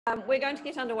We're going to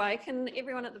get underway. Can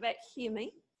everyone at the back hear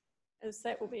me? As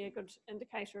that will be a good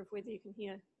indicator of whether you can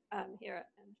hear Hera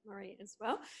and Marie as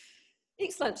well.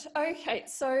 Excellent. Okay,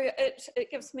 so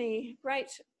it gives me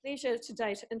great pleasure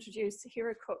today to introduce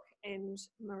Hera Cook and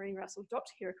Marie Russell,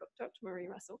 Dr. Hera Cook, Dr. Marie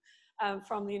Russell,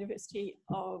 from the University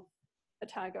of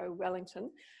Otago,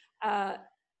 Wellington.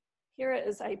 Hera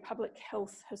is a public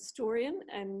health historian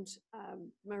and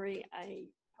Marie a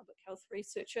public health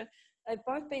researcher. They've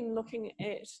both been looking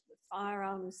at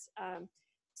firearms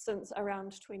since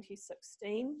around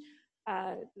 2016.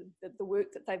 The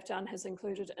work that they've done has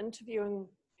included interviewing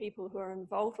people who are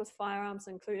involved with firearms,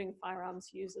 including firearms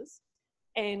users,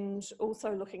 and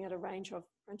also looking at a range of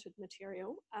printed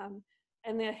material.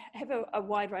 And they have a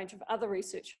wide range of other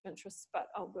research interests, but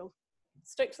I will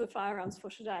stick to the firearms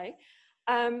for today.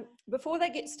 Before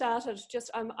they get started,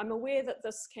 I'm aware that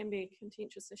this can be a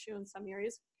contentious issue in some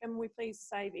areas. Can we please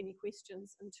save any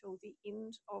questions until the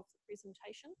end of the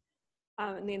presentation?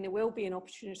 And then there will be an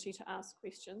opportunity to ask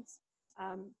questions.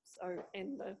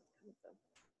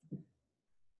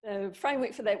 The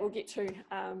framework for that we'll get to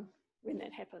when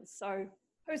that happens. So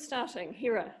who's starting?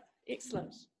 Hera,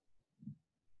 excellent.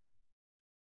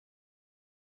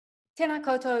 Tēnā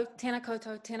koutou, tēnā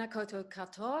koutou, tēnā koutou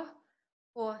katoa,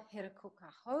 or Hera Cook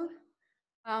aho.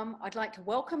 I'd like to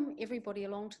welcome everybody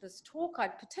along to this talk.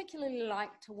 I'd particularly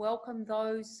like to welcome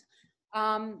those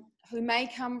who may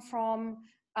come from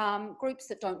groups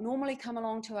that don't normally come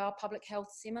along to our public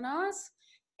health seminars.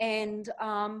 And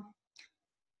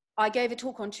I gave a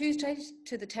talk on Tuesday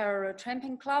to the Tararua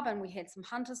Tramping Club, and we had some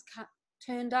hunters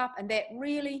turned up, and that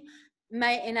really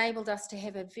enabled us to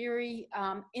have a very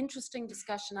interesting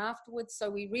discussion afterwards. So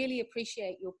we really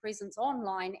appreciate your presence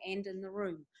online and in the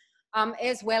room,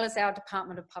 as well as our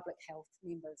Department of Public Health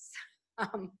members.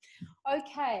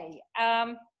 Okay,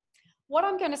 what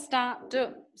I'm going to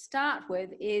start with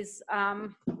is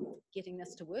getting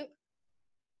this to work.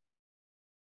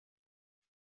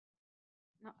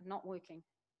 No, not working.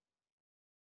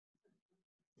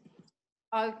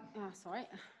 Oh, sorry.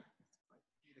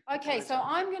 Okay, so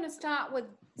I'm going to start with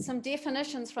some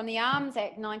definitions from the Arms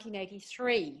Act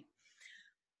 1983.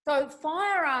 So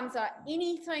firearms are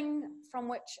anything from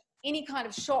which any kind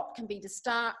of shot can be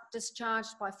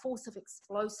discharged by force of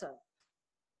explosive.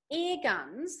 Air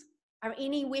guns are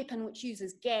any weapon which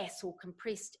uses gas or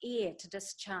compressed air to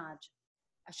discharge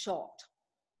a shot.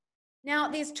 Now,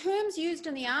 there's terms used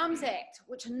in the Arms Act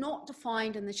which are not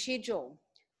defined in the schedule,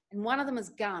 and one of them is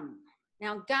gun.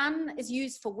 Now, gun is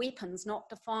used for weapons not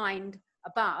defined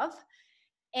above,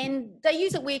 and they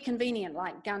use it where convenient,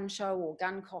 like gun show or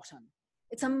gun cotton.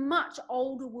 It's a much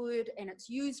older word, and it's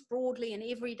used broadly in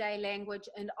everyday language,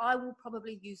 and I will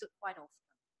probably use it quite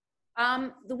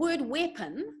often. The word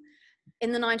weapon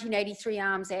in the 1983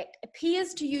 Arms Act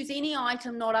appears to use any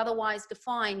item not otherwise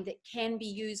defined that can be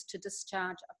used to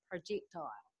discharge a projectile.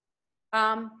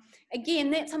 Again,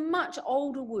 that's a much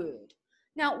older word.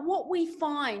 Now, what we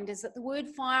find is that the word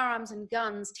firearms and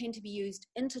guns tend to be used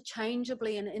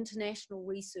interchangeably in international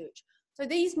research. So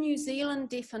these New Zealand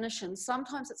definitions,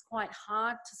 sometimes it's quite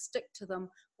hard to stick to them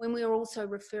when we're also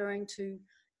referring to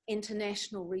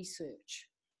international research.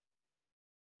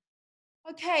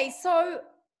 Okay, so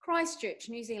Christchurch,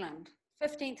 New Zealand,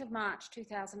 15th of March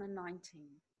 2019.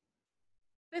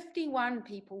 51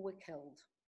 people were killed.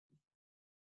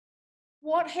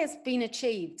 What has been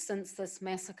achieved since this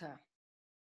massacre?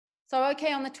 So,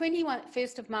 okay, on the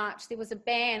 21st of March, there was a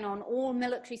ban on all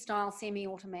military-style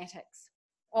semi-automatics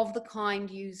of the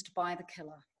kind used by the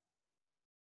killer.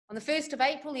 On the 1st of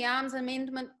April, the Arms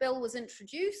Amendment Bill was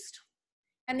introduced,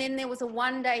 and then there was a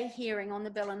one-day hearing on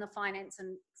the bill in the Finance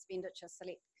and Expenditure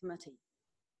Select Committee.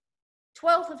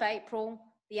 12th of April,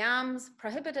 the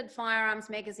Prohibited Firearms,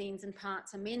 Magazines and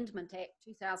Parts Amendment Act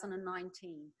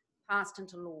 2019 passed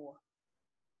into law.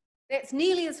 That's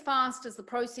nearly as fast as the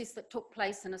process that took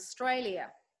place in Australia,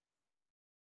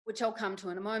 which I'll come to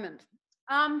in a moment.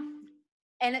 And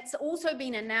it's also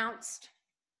been announced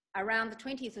around the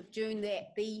 20th of June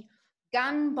that the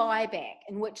gun buyback,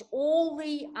 in which all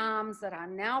the arms that are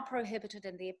now prohibited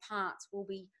in their parts will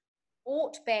be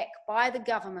bought back by the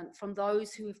government from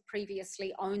those who have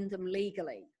previously owned them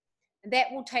legally. And that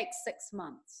will take 6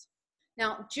 months.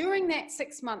 Now, during that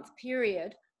 6-month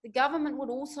period, the government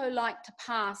would also like to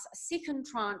pass a second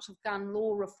tranche of gun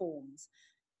law reforms,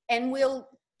 and we'll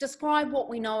describe what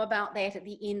we know about that at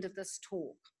the end of this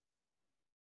talk.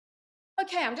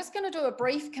 Okay, I'm just going to do a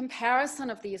brief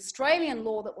comparison of the Australian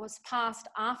law that was passed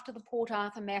after the Port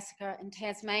Arthur massacre in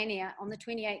Tasmania on the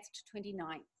 28th to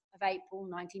 29th of April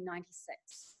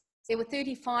 1996. There were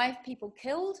 35 people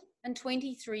killed and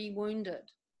 23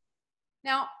 wounded.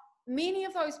 Now, many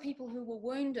of those people who were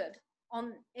wounded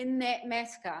in that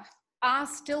massacre are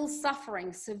still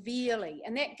suffering severely,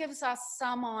 and that gives us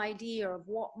some idea of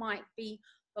what might be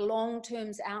the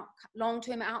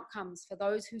long-term outcomes for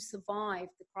those who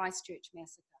survived the Christchurch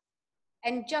massacre,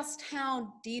 and just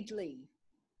how deadly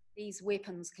these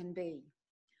weapons can be.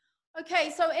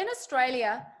 Okay, so in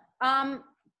Australia,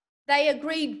 they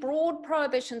agreed broad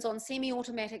prohibitions on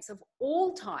semi-automatics of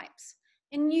all types.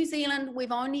 In New Zealand,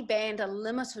 we've only banned a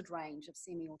limited range of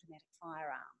semi-automatic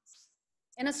firearms.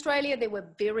 In Australia, there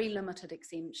were very limited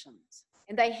exemptions,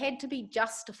 and they had to be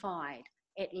justified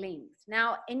at length.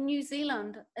 Now, in New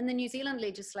Zealand, in the New Zealand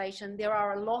legislation, there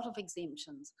are a lot of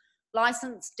exemptions.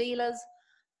 Licensed dealers,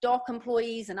 dock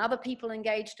employees, and other people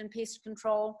engaged in pest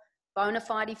control, bona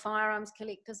fide firearms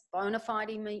collectors, bona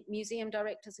fide museum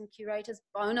directors and curators,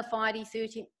 bona fide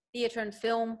theatre and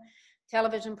film,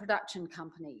 television production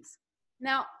companies.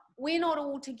 Now, we're not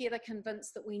altogether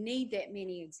convinced that we need that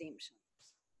many exemptions.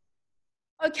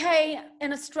 Okay,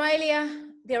 in Australia,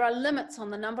 there are limits on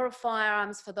the number of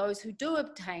firearms for those who do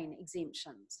obtain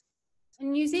exemptions.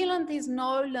 In New Zealand, there's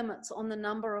no limits on the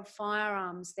number of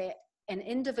firearms that an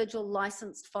individual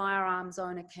licensed firearms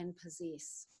owner can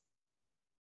possess.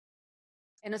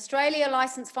 In Australia,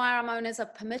 licensed firearm owners are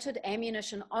permitted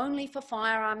ammunition only for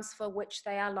firearms for which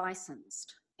they are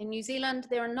licensed. In New Zealand,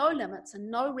 there are no limits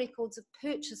and no records of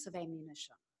purchase of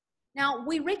ammunition. Now,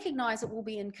 we recognise it will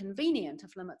be inconvenient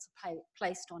if limits are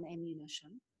placed on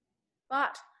ammunition,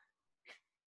 but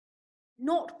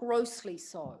not grossly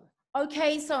so.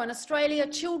 Okay, so in Australia,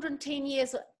 children 10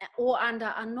 years or under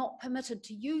are not permitted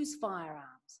to use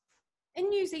firearms. In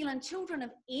New Zealand, children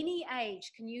of any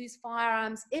age can use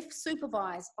firearms if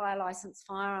supervised by a licensed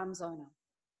firearms owner.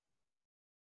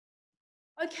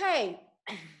 Okay,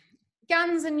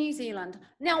 guns in New Zealand.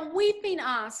 Now, we've been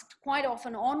asked quite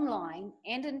often online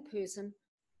and in person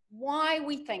why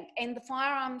we think, and the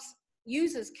firearms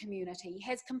users community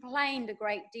has complained a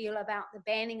great deal about the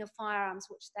banning of firearms,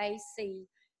 which they see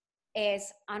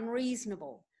as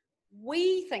unreasonable.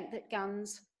 We think that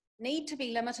guns need to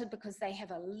be limited because they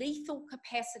have a lethal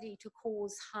capacity to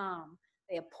cause harm.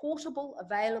 They are portable,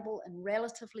 available, and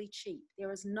relatively cheap.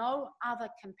 There is no other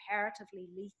comparatively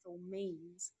lethal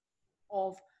means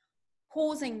of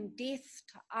causing death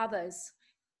to others,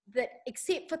 that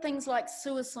except for things like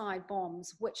suicide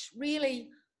bombs, which really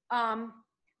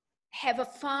have a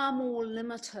far more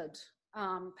limited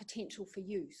potential for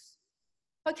use.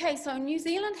 Okay, so New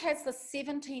Zealand has the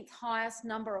 17th highest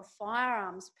number of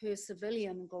firearms per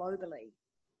civilian globally.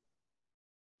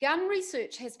 Gun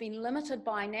research has been limited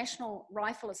by National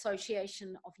Rifle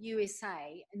Association of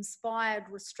USA inspired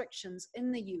restrictions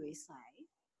in the USA.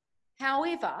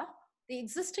 However, the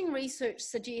existing research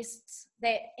suggests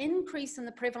that increase in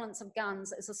the prevalence of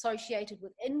guns is associated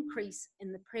with increase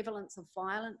in the prevalence of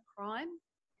violent crime.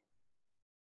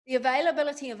 The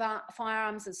availability of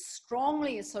firearms is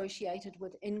strongly associated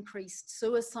with increased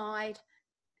suicide.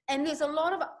 And there's a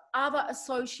lot of other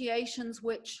associations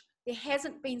which there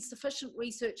hasn't been sufficient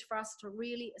research for us to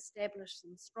really establish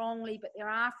them strongly, but there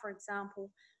are, for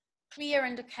example, clear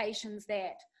indications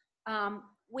that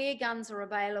where guns are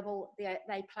available,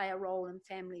 they play a role in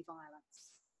family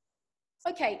violence.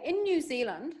 Okay, in New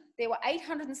Zealand, there were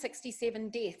 867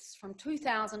 deaths from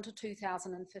 2000 to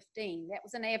 2015. That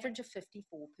was an average of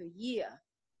 54 per year.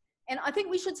 And I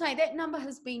think we should say that number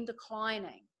has been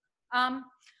declining.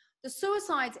 The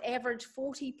suicides average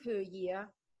 40 per year,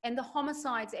 and the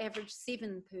homicides average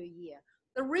 7 per year.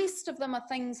 The rest of them are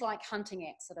things like hunting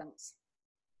accidents.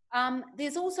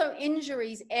 There's also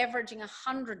injuries averaging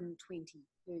 120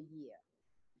 per year.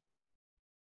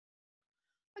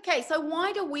 Okay, so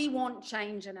why do we want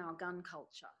change in our gun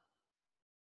culture?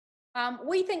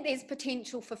 We think there's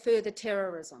potential for further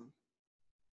terrorism.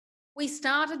 We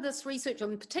started this research,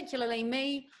 and particularly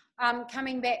me,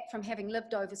 coming back from having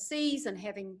lived overseas and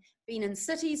having been in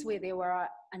cities where there were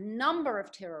a number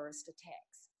of terrorist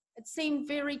attacks. It seemed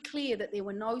very clear that there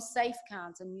were no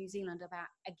safeguards in New Zealand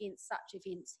against such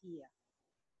events here.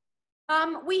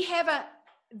 We have a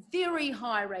very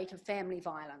high rate of family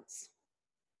violence.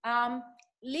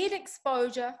 Lead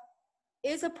exposure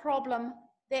is a problem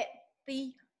that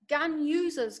the gun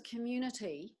users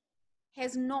community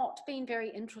has not been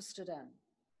very interested in.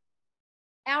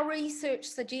 Our research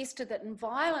suggested that in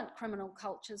violent criminal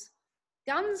cultures,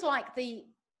 guns like the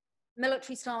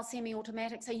military-style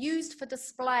semi-automatics are used for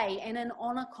display and in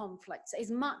honour conflicts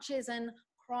as much as in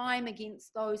crime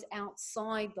against those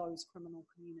outside those criminal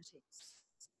communities.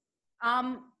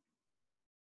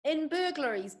 In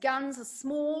burglaries, guns are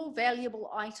small,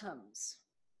 valuable items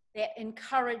that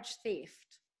encourage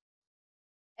theft.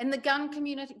 And the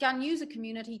gun user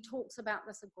community talks about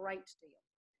this a great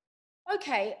deal.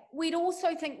 Okay, we'd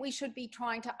also think we should be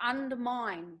trying to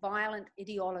undermine violent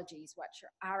ideologies which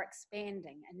are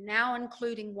expanding and now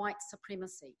including white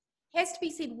supremacy. Has to be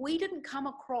said, we didn't come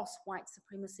across white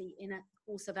supremacy in the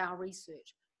course of our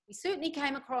research. We certainly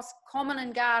came across common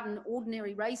and garden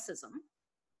ordinary racism,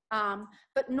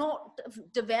 but not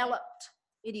developed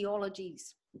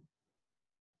ideologies.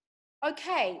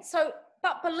 Okay, so,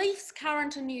 but beliefs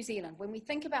current in New Zealand, when we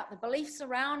think about the beliefs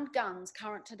around guns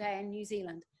current today in New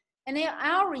Zealand, in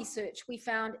our research, we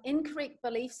found incorrect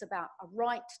beliefs about a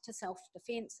right to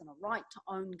self-defense and a right to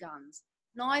own guns,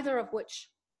 neither of which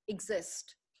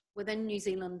exist within New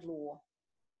Zealand law.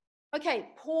 Okay,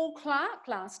 Paul Clark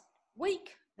last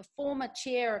week, the former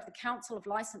chair of the Council of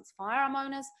Licensed Firearm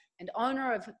Owners and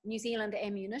owner of New Zealand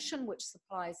Ammunition, which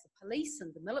supplies the police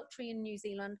and the military in New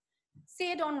Zealand,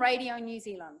 said on Radio New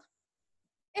Zealand,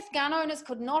 if gun owners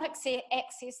could not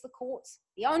access the courts,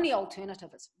 the only alternative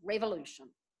is revolution.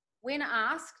 When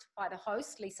asked by the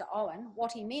host, Lisa Owen,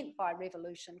 what he meant by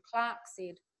revolution, Clark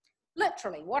said,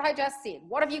 literally, what I just said,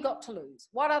 what have you got to lose?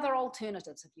 What other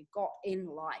alternatives have you got in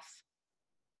life?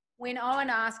 When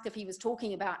Owen asked if he was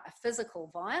talking about a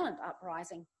physical, violent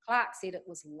uprising, Clark said it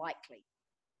was likely.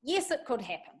 Yes, it could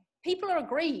happen. People are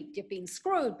aggrieved. You've been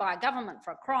screwed by a government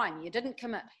for a crime you didn't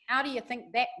commit. How do you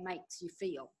think that makes you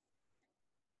feel?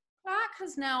 Clark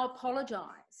has now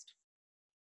apologised.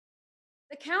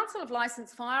 The Council of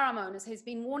Licensed Firearm Owners has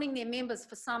been warning their members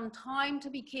for some time to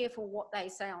be careful what they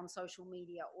say on social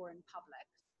media or in public.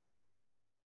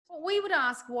 Well, we would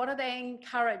ask, what are they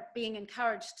being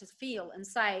encouraged to feel and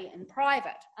say in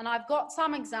private? And I've got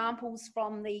some examples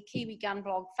from the Kiwi Gun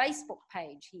Blog Facebook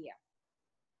page here.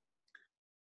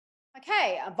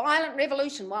 Okay, a violent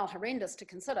revolution, while horrendous to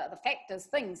consider, the fact is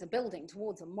things are building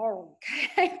towards a moral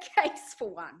case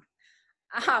for one.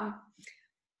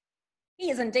 He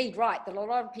is indeed right that a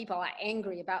lot of people are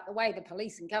angry about the way the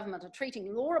police and government are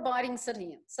treating law-abiding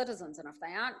citizens, and if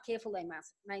they aren't careful, they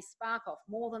may spark off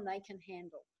more than they can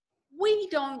handle. We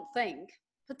don't think,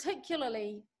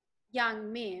 particularly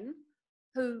young men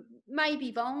who may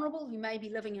be vulnerable, who may be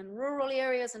living in rural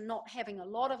areas and not having a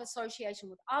lot of association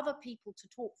with other people to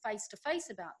talk face-to-face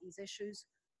about these issues,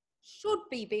 should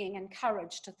be being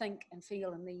encouraged to think and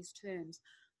feel in these terms.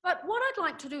 But what I'd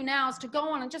like to do now is to go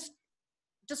on and just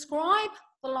describe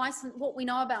what we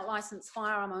know about licensed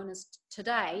firearm owners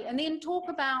today, and then talk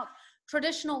about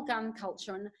traditional gun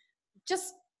culture and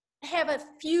just have a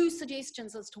few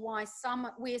suggestions as to where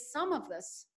some of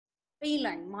this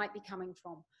feeling might be coming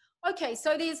from. Okay,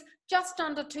 so there's just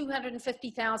under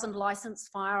 250,000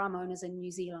 licensed firearm owners in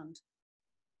New Zealand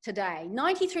today.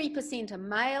 93% are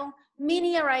male,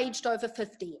 many are aged over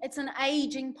 50. It's an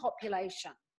aging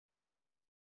population.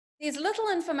 There's little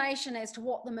information as to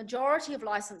what the majority of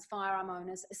licensed firearm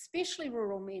owners, especially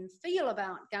rural men, feel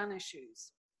about gun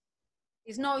issues.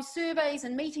 There's no surveys,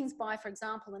 and meetings by, for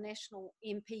example, the National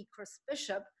MP Chris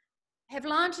Bishop have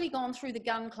largely gone through the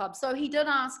gun club. So he did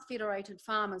ask federated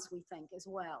farmers, we think, as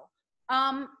well.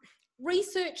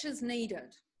 Research is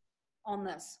needed on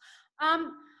this.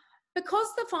 Because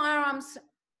the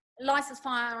licensed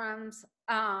firearms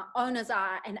owners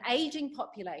are an aging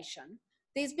population,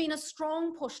 there's been a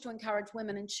strong push to encourage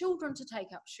women and children to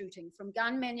take up shooting from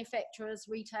gun manufacturers,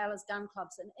 retailers, gun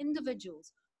clubs, and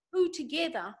individuals who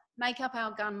together make up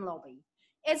our gun lobby,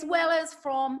 as well as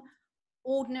from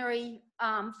ordinary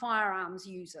firearms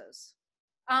users.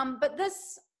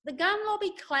 The gun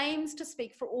lobby claims to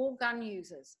speak for all gun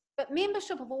users, but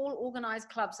membership of all organised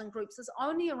clubs and groups is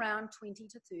only around 20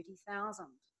 to 30,000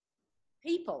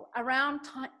 people, around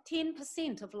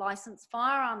 10% of licensed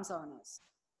firearms owners.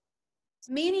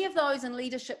 Many of those in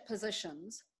leadership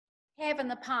positions have in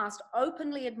the past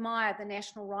openly admired the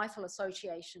National Rifle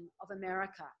Association of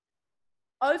America.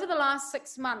 Over the last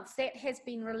 6 months, that has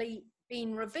been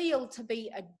revealed to be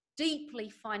a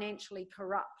deeply financially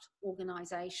corrupt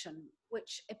organisation,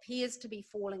 which appears to be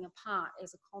falling apart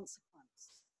as a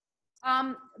consequence.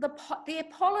 Their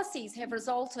policies have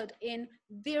resulted in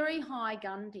very high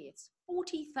gun deaths.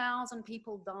 40,000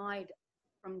 people died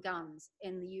from guns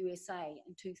in the USA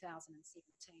in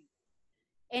 2017.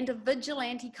 And a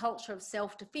vigilante culture of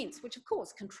self-defense, which of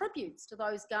course contributes to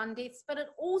those gun deaths, but it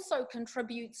also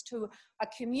contributes to a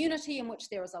community in which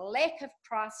there is a lack of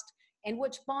trust and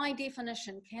which by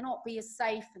definition cannot be a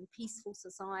safe and peaceful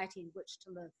society in which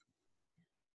to live.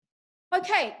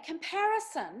 Okay,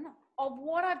 comparison of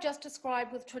what I've just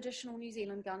described with traditional New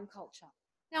Zealand gun culture.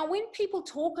 Now, when people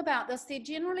talk about this, they're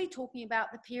generally talking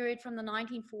about the period from the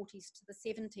 1940s to the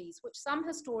 70s, which some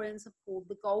historians have called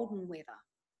the golden weather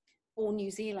for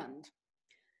New Zealand.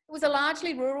 It was a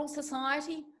largely rural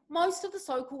society. Most of the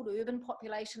so-called urban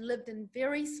population lived in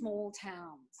very small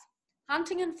towns.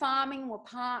 Hunting and farming were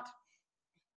part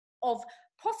of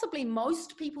possibly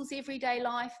most people's everyday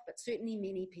life, but certainly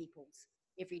many people's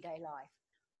everyday life.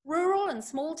 Rural and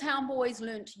small town boys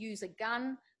learned to use a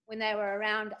gun when they were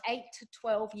around 8 to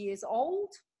 12 years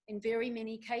old, in very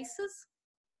many cases.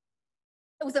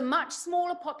 It was a much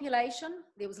smaller population.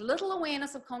 There was little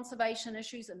awareness of conservation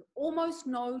issues and almost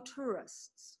no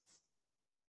tourists.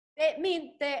 That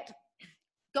meant that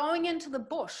going into the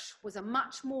bush was a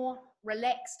much more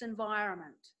relaxed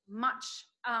environment, much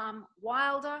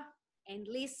wilder and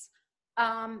less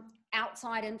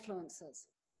outside influences.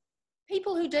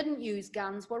 People who didn't use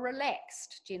guns were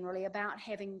relaxed generally about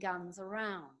having guns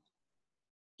around.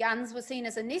 Guns were seen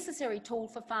as a necessary tool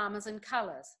for farmers and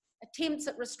colours. Attempts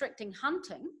at restricting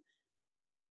hunting,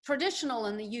 traditional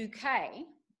in the UK,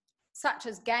 such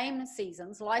as game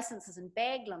seasons, licenses and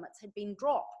bag limits, had been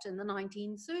dropped in the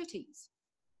 1930s.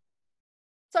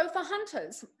 So for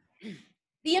hunters,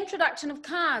 the introduction of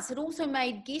cars had also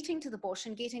made getting to the bush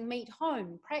and getting meat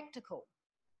home practical.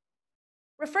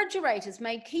 Refrigerators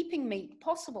made keeping meat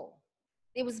possible.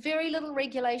 There was very little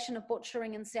regulation of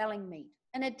butchering and selling meat,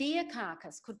 and a deer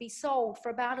carcass could be sold for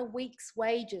about a week's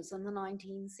wages in the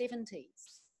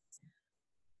 1970s.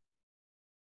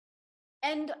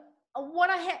 And what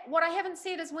I haven't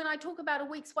said is when I talk about a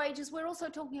week's wages, we're also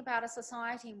talking about a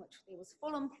society in which there was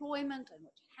full employment, in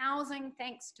which housing,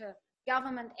 thanks to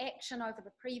government action over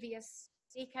the previous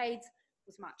decades,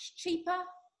 was much cheaper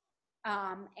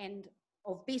and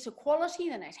of better quality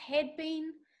than it had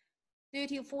been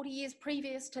 30 or 40 years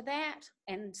previous to that,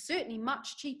 and certainly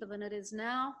much cheaper than it is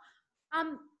now.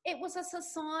 It was a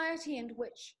society in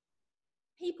which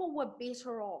people were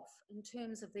better off in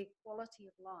terms of their quality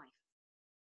of life.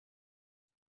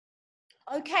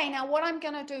 Okay, now what I'm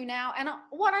going to do now, and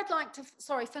what I'd like to,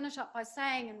 finish up by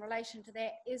saying in relation to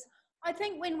that is, I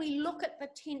think when we look at the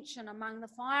tension among the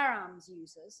firearms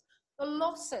users, the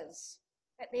losses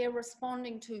that they're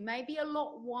responding to may be a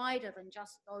lot wider than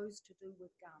just those to do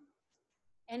with guns.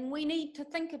 And we need to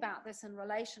think about this in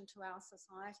relation to our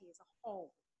society as a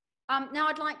whole. Now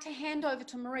I'd like to hand over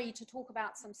to Marie to talk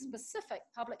about some specific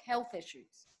public health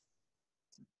issues.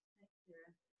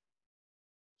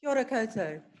 Kia ora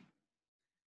koutou.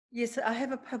 Yes, I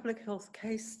have a public health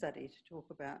case study to talk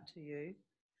about to you.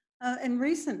 In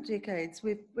recent decades,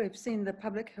 we've seen the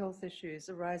public health issues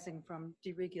arising from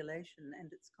deregulation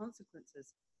and its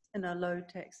consequences in a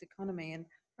low-tax economy, and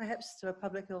perhaps to a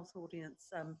public health audience,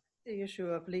 the issue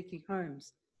of leaky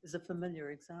homes is a familiar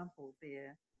example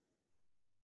there.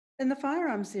 In the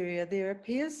firearms area, there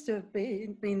appears to have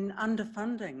been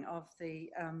underfunding of the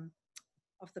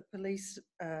police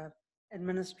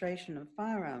administration of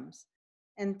firearms,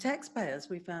 and taxpayers,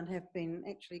 we found, have been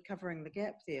actually covering the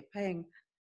gap there, paying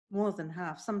more than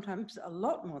half, sometimes a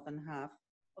lot more than half,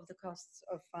 of the costs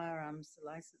of firearms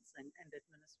licensing and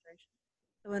administration.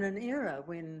 So in an era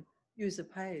when user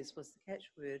pays was the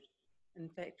catchword, in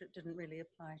fact, it didn't really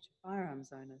apply to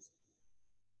firearms owners.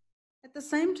 At the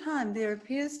same time, there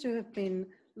appears to have been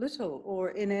little or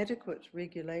inadequate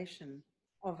regulation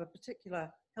of a particular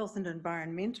health and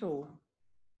environmental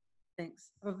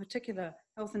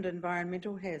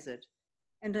hazard,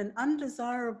 and an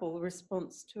undesirable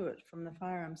response to it from the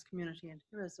firearms community, and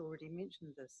Hera's already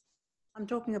mentioned this. I'm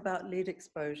talking about lead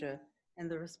exposure and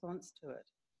the response to it.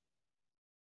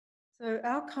 So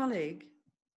our colleague,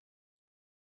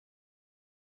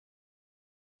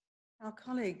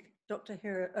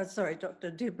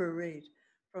 Dr. Deborah Reed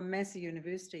from Massey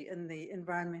University in the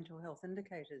Environmental Health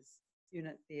Indicators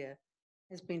unit there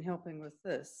has been helping with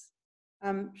this.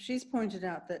 She's pointed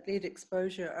out that lead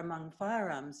exposure among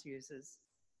firearms users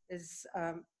is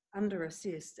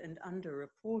under-assessed and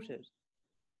under-reported.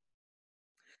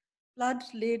 Blood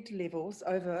lead levels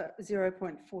over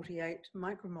 0.48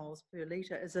 micromoles per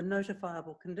litre is a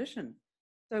notifiable condition.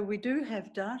 So we do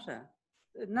have data.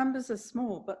 The numbers are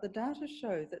small, but the data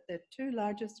show that the two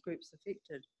largest groups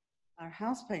affected are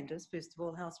house painters, first of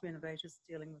all, house renovators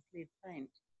dealing with lead paint.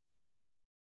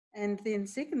 And then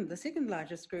the second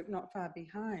largest group, not far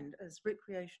behind, is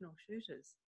recreational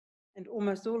shooters, and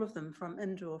almost all of them from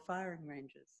indoor firing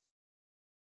ranges.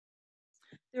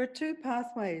 There are two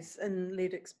pathways in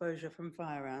lead exposure from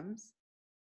firearms.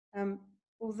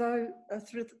 Although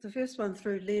through the first one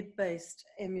through lead-based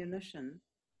ammunition,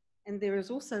 and there is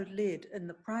also lead in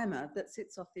the primer that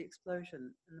sets off the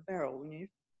explosion in the barrel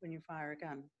when you fire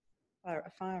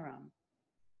a firearm.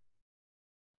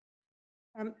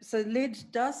 So lead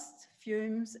dust,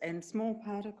 fumes, and small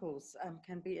particles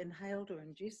can be inhaled or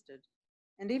ingested,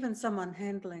 and even someone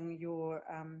handling your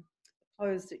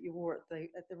clothes that you wore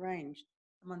at the range.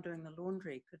 Someone doing the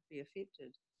laundry could be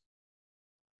affected.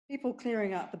 People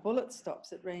clearing out the bullet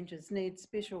stops at ranges need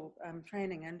special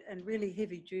training and really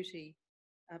heavy-duty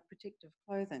protective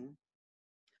clothing.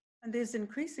 And there's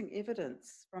increasing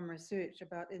evidence from research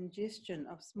about ingestion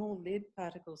of small lead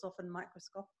particles, often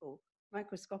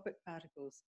microscopic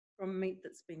particles, from meat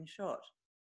that's been shot.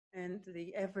 And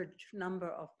the average number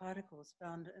of particles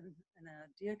found in a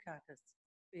deer carcass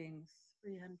being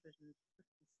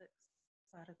 356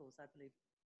 particles, I believe.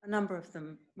 A number of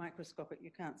them microscopic, you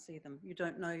can't see them. You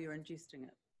don't know you're ingesting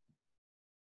it.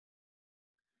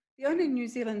 The only New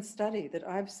Zealand study that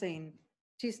I've seen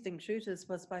testing shooters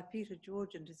was by Peter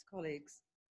George and his colleagues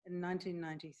in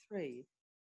 1993.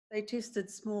 They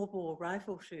tested small bore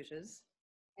rifle shooters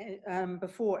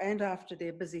before and after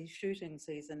their busy shooting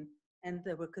season, and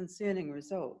there were concerning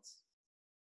results.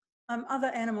 Other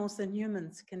animals than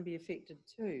humans can be affected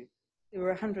too. There were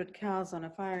 100 cows on a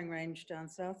firing range down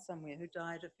south somewhere who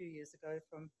died a few years ago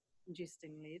from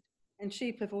ingesting lead, and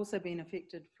sheep have also been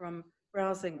affected from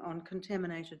browsing on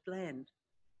contaminated land.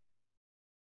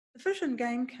 The Fish and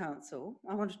Game Council,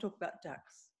 I want to talk about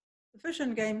ducks. The Fish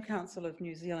and Game Council of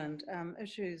New Zealand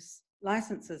issues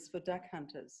licenses for duck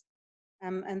hunters,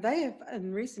 and they have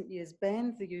in recent years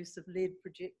banned the use of lead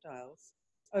projectiles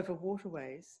over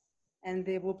waterways, and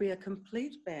there will be a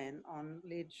complete ban on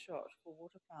lead shot for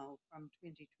waterfowl from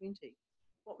 2020.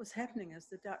 What was happening is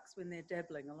the ducks, when they're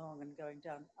dabbling along and going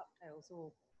down uptails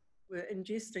all, were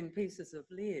ingesting pieces of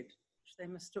lead, which they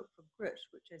mistook for grit,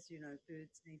 which, as you know,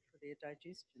 birds need for their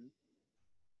digestion.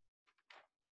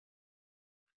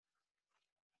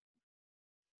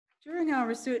 During our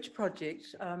research project,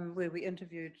 where we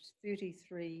interviewed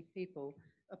 33 people,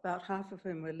 about half of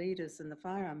whom were leaders in the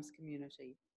firearms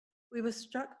community, we were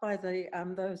struck by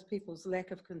those people's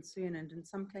lack of concern and, in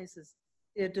some cases,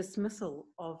 their dismissal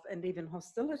of and even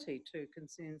hostility to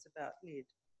concerns about lead.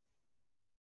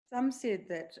 Some said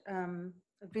that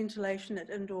ventilation at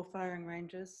indoor firing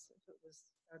ranges, if it was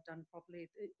done properly,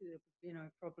 there would be no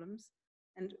problems,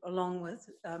 and along with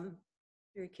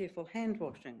very careful hand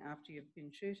washing after you've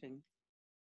been shooting.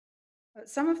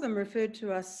 Some of them referred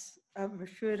us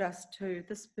to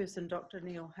this person, Dr.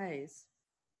 Neil Hayes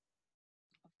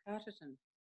of Carterton,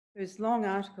 whose long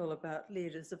article about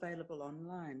lead is available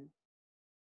online.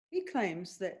 He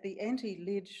claims that the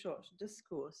anti-lead shot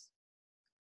discourse,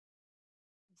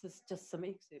 this is just some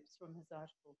excerpts from his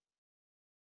article.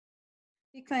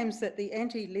 He claims that the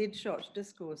anti-lead shot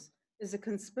discourse is a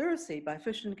conspiracy by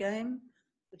Fish and Game,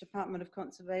 the Department of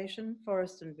Conservation,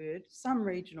 Forest and Bird, some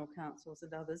regional councils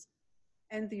and others,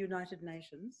 and the United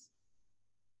Nations,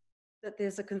 that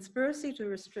there's a conspiracy to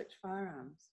restrict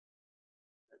firearms.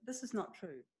 This is not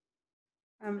true.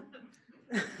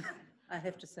 I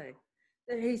have to say.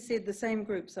 He said the same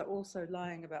groups are also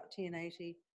lying about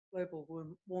 1080, global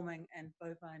warming, and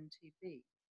bovine TB.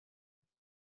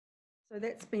 So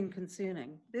that's been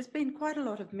concerning. There's been quite a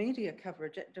lot of media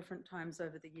coverage at different times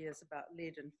over the years about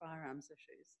lead and firearms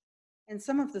issues. And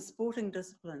some of the sporting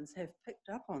disciplines have picked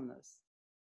up on this.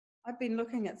 I've been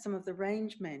looking at some of the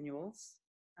range manuals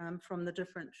from the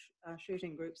different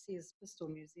shooting groups. Here's Pistol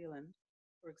New Zealand,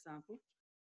 for example.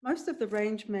 Most of the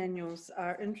range manuals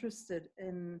are interested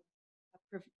in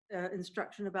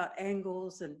instruction about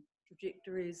angles and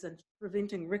trajectories and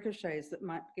preventing ricochets that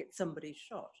might get somebody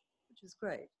shot, which is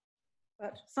great.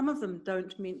 But some of them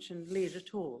don't mention lead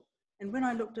at all. And when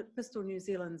I looked at Pistol New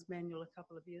Zealand's manual a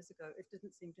couple of years ago, it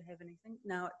didn't seem to have anything.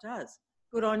 Now it does.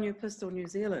 Good on you, Pistol New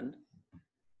Zealand.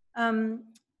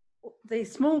 The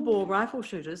small bore rifle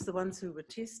shooters, the ones who were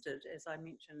tested, as I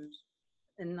mentioned,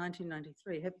 in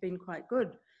 1993, have been quite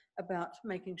good about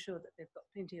making sure that they've got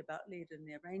plenty about lead in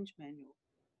their range manual.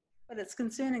 But it's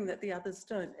concerning that the others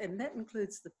don't, and that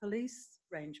includes the police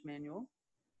range manual,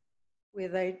 where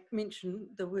they mention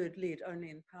the word lead only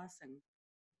in passing.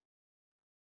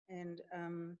 And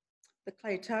the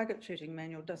clay target shooting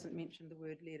manual doesn't mention the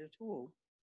word lead at all.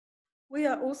 We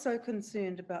are also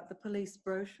concerned about the police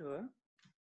brochure,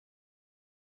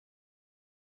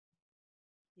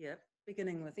 here,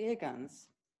 beginning with air guns.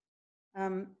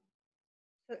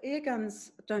 So air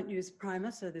guns don't use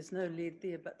primer, so there's no lead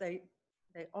there, but they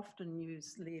often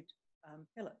use lead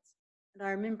pellets. And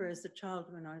I remember as a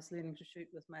child when I was learning to shoot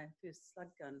with my first slug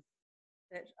gun,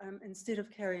 that instead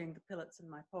of carrying the pellets in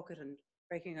my pocket and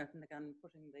breaking open the gun,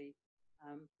 putting the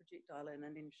projectile in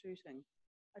and then shooting,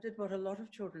 I did what a lot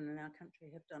of children in our country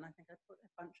have done. I think I put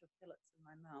a bunch of pellets in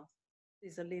my mouth.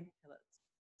 These are lead pellets,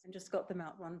 and just got them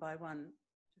out one by one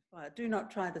to fire. Do not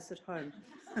try this at home.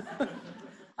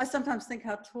 I sometimes think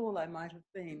how tall I might have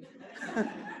been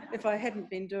if I hadn't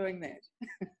been doing that.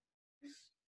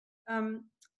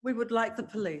 we would like the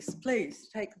police, please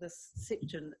take this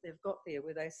section that they've got there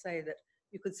where they say that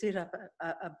you could set up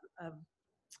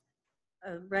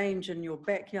a range in your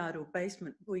backyard or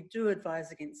basement. We do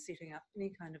advise against setting up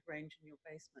any kind of range in your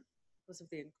basement because of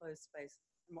the enclosed space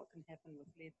and what can happen with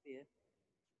lead there.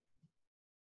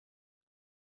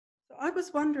 So I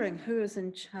was wondering who is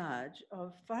in charge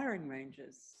of firing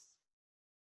ranges.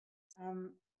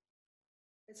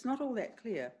 It's not all that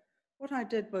clear. What I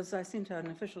did was I sent out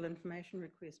an official information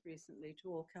request recently to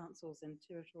all councils and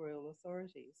territorial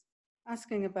authorities,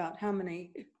 asking about how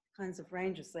many kinds of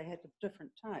ranges they had of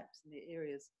different types in their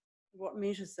areas, what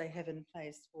measures they have in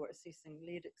place for assessing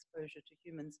lead exposure to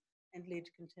humans and lead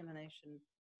contamination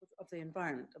of the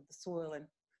environment, of the soil, and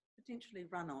potentially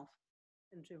runoff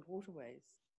into waterways.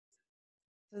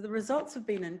 So the results have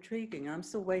been intriguing. I'm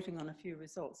still waiting on a few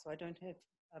results, so I don't have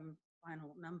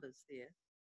final numbers there.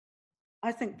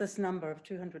 I think this number of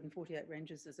 248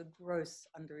 ranges is a gross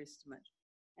underestimate,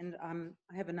 and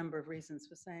I have a number of reasons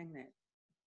for saying that.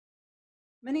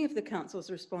 Many of the councils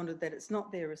responded that it's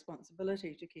not their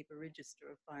responsibility to keep a register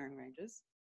of firing ranges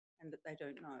and that they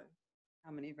don't know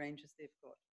how many ranges they've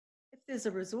got. If there's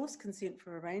a resource consent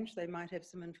for a range, they might have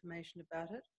some information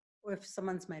about it, or if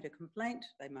someone's made a complaint,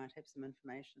 they might have some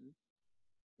information.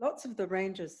 Lots of the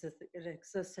ranges that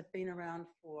exist have been around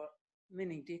for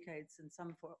many decades and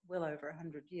some for well over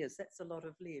 100 years. That's a lot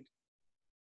of lead.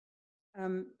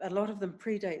 A lot of them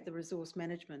predate the Resource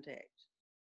Management Act.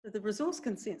 So the resource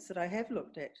consents that I have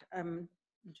looked at in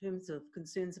terms of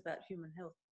concerns about human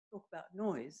health talk about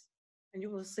noise, and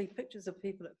you will see pictures of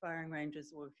people at firing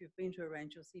ranges, or if you've been to a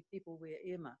range, you'll see people wear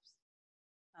earmuffs,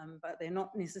 but they're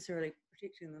not necessarily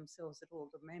protecting themselves at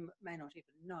all. They may not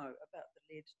even know about the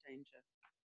lead danger.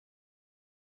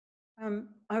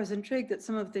 I was intrigued that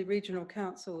some of the regional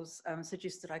councils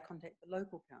suggested I contact the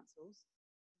local councils.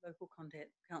 Local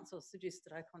councils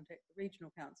suggested I contact the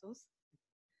regional councils.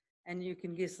 And you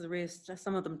can guess the rest.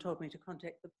 Some of them told me to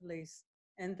contact the police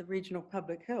and the regional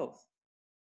public health.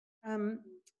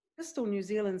 Pistol New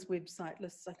Zealand's website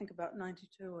lists, I think, about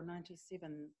 92 or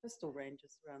 97 pistol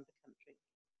ranges around the country.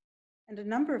 And a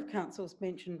number of councils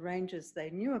mentioned ranges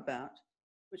they knew about,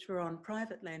 which were on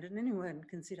private land, and anyone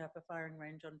can set up a firing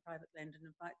range on private land and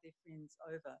invite their friends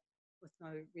over with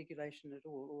no regulation at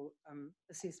all or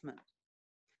assessment.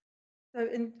 So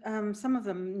some of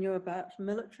them knew about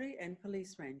military and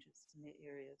police ranges in their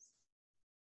areas.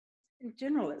 In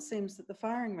general, it seems that the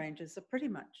firing ranges are pretty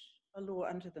much a law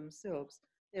unto themselves.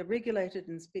 They're regulated,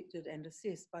 inspected and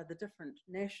assessed by the different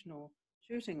national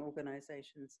shooting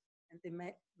organisations, and there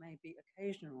may be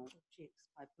occasional checks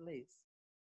by police.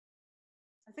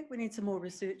 I think we need some more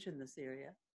research in this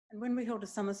area. And when we held a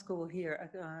summer school here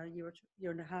a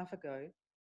year and a half ago,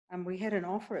 we had an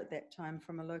offer at that time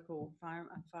from a local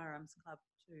firearms club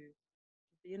to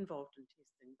be involved in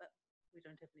testing, but we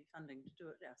don't have any funding to do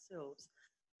it ourselves.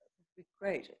 It would be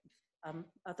great if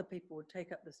other people would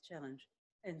take up this challenge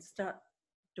and start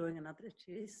doing another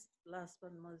test. The last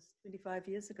one was 25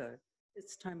 years ago.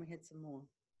 It's time we had some more.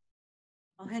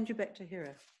 I'll hand you back to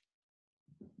Hera.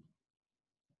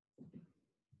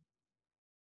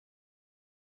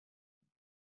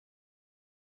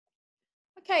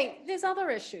 Okay, there's other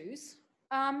issues.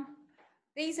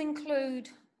 These include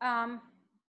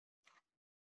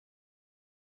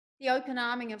the open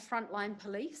arming of frontline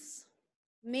police.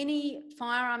 Many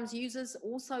firearms users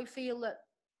also feel that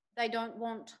they don't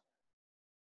want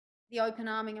the open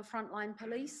arming of frontline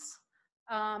police.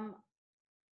 The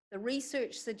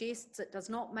research suggests it does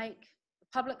not make the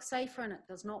public safer and it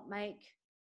does not make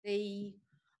the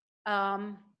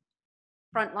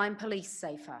frontline police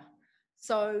safer.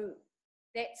 So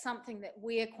that's something that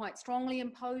we're quite strongly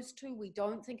opposed to. We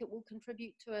don't think it will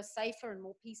contribute to a safer and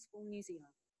more peaceful New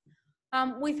Zealand.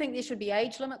 We think there should be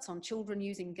age limits on children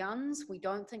using guns. We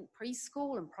don't think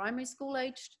preschool and primary school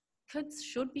aged kids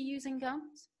should be using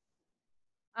guns.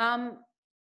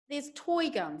 There's toy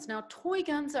guns. Now, toy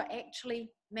guns are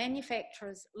actually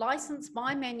manufacturers, licensed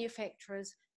by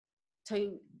manufacturers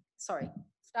to, sorry,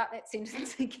 start that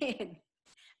sentence again.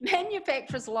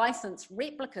 Manufacturers license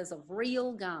replicas of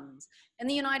real guns. In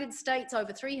the United States,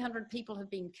 over 300 people have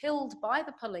been killed by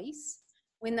the police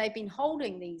when they've been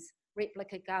holding these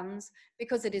replica guns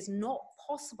because it is not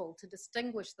possible to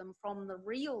distinguish them from the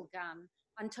real gun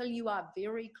until you are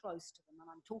very close to them, and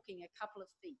I'm talking a couple of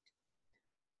feet.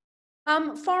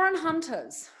 Foreign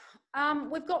hunters.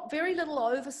 We've got very little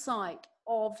oversight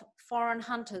of foreign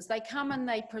hunters. They come and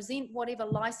they present whatever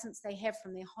license they have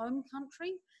from their home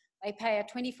country. They pay a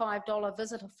 $25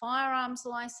 visitor firearms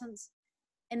license,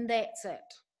 and that's it.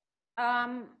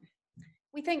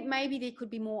 We think maybe there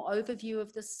could be more overview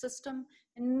of this system.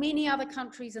 In many other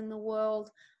countries in the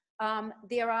world,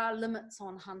 there are limits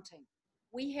on hunting.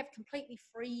 We have completely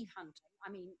free hunting. I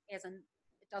mean, as in,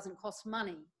 it doesn't cost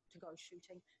money to go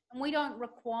shooting. And we don't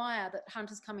require that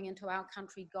hunters coming into our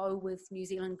country go with New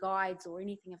Zealand guides or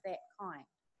anything of that kind,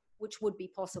 which would be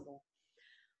possible.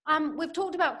 We've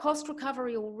talked about cost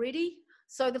recovery already.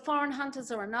 So the foreign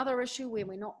hunters are another issue where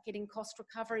we're not getting cost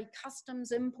recovery.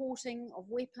 Customs importing of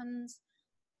weapons,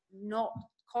 not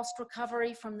cost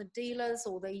recovery from the dealers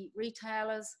or the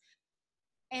retailers,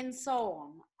 and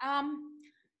so on.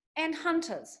 And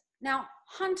hunters. Now,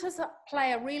 hunters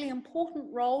play a really important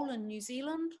role in New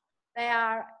Zealand. They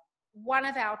are one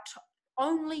of our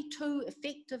only two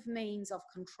effective means of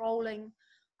controlling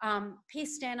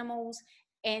pest animals,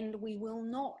 and we will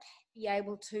not be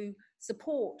able to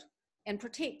support and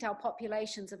protect our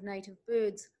populations of native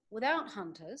birds without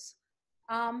hunters.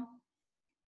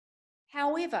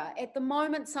 However, at the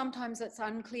moment, sometimes it's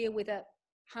unclear whether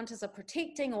hunters are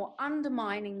protecting or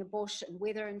undermining the bush, and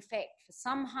whether, in fact, for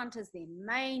some hunters, their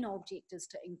main object is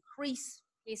to increase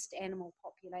pest animal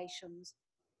populations,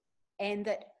 and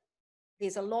that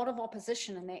there's a lot of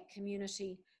opposition in that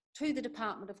community to the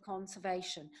Department of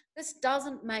Conservation. This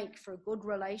doesn't make for a good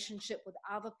relationship with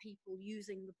other people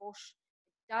using the bush.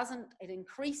 It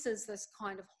increases this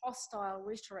kind of hostile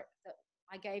rhetoric that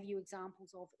I gave you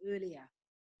examples of earlier.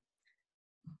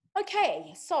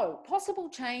 Okay, so possible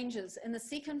changes in the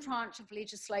second tranche of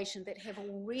legislation that have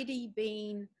already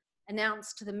been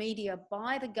announced to the media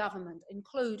by the government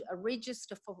include a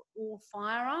register for all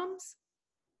firearms,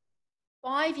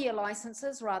 5-year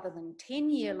licenses rather than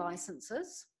 10-year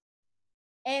licenses,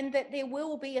 and that there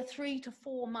will be a 3 to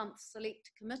 4 month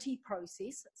select committee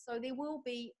process. So there will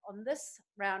be, on this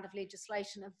round of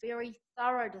legislation, a very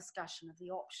thorough discussion of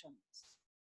the options.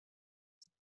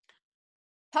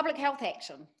 Public health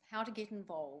action, how to get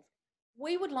involved.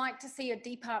 We would like to see a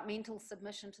departmental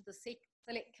submission to the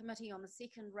select committee on the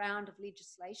second round of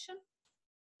legislation.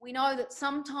 We know that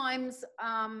sometimes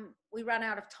we run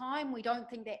out of time. We don't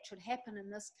think that should happen in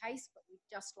this case, but we'd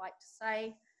just like to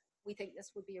say we think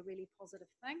this would be a really positive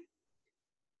thing.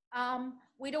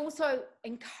 We'd also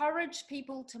encourage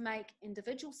people to make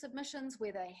individual submissions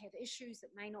where they have issues that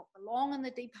may not belong in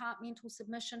the departmental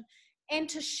submission, and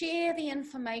to share the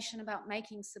information about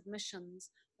making submissions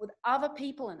with other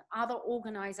people and other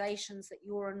organisations that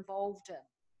you're involved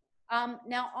in.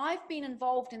 Now, I've been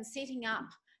involved in setting up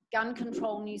Gun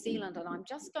Control New Zealand, and I'm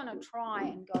just going to try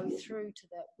and go through to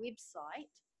the website,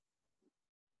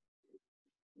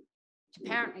 which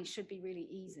apparently should be really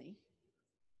easy.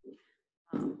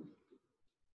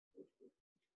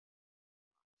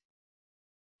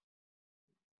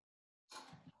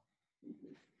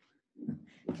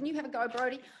 Can you have a go,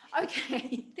 Brodie?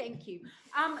 Okay, thank you.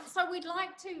 So we'd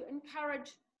like to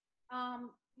encourage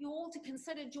you all to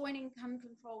consider joining Gun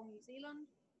Control New Zealand.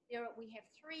 We have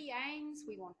 3 aims.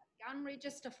 We want a gun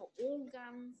register for all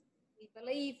guns. We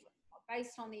believe,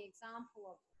 based on the example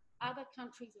of other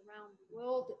countries around the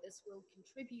world, that this will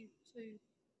contribute to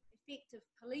effective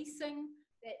policing,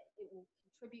 that it will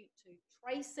contribute to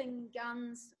tracing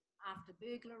guns after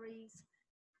burglaries.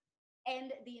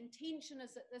 And the intention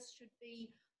is that this should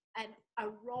be a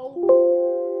role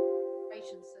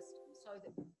system, so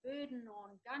that the burden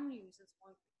on gun users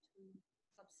won't be too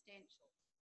substantial.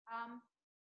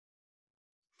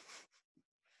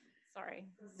 Sorry,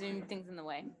 Zoom things in the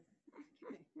way.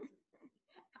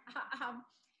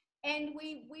 And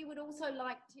we would also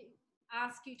like to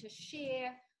ask you to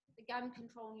share the Gun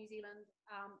Control New Zealand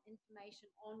information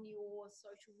on your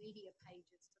social media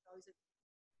pages to those of you.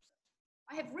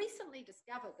 I have recently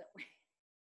discovered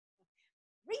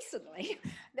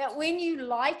that when you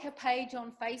like a page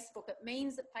on Facebook, it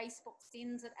means that Facebook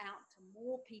sends it out to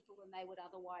more people than they would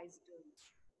otherwise do.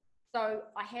 So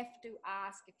I have to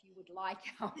ask if you would like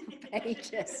our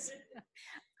pages.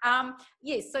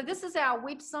 Yes, so this is our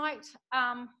website.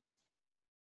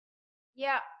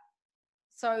 Yeah,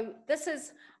 so this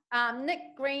is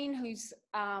Nick Green, who's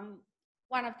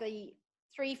one of the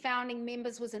 3 founding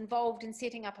members, was involved in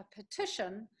setting up a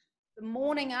petition the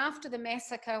morning after the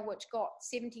massacre, which got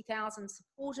 70,000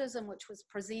 supporters and which was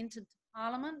presented to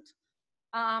Parliament.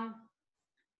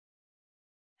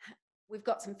 We've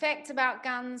got some facts about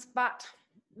guns, but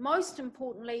most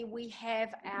importantly, we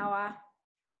have our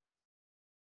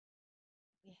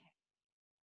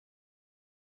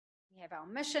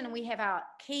mission, and we have our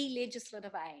key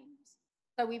legislative aims.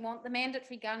 So we want the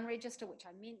mandatory gun register, which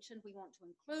I mentioned. We want to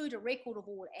include a record of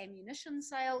all ammunition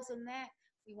sales in that.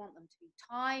 We want them to be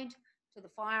tied to the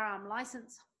firearm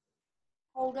license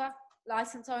owner.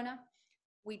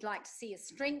 We'd like to see a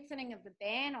strengthening of the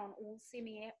ban on all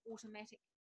semi-automatic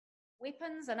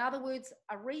weapons. In other words,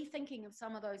 a rethinking of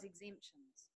some of those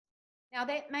exemptions. Now,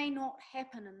 that may not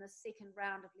happen in the second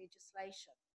round of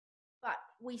legislation, but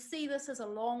we see this as a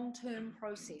long-term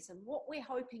process. And what we're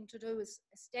hoping to do is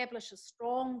establish a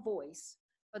strong voice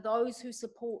for those who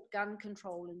support gun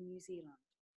control in New Zealand.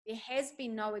 There has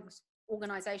been no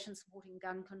organisation supporting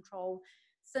gun control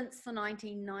since the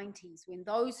 1990s, when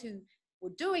those who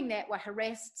were doing that were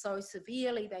harassed so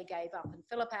severely they gave up. And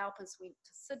Philip Alpers went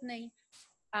to Sydney,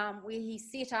 where he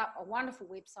set up a wonderful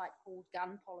website called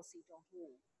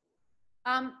gunpolicy.org.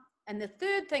 And the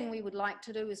third thing we would like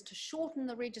to do is to shorten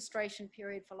the registration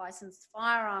period for licensed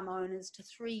firearm owners to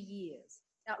 3 years.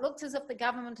 Now, it looks as if the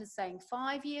government is saying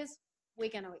 5 years. We're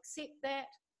going to accept that.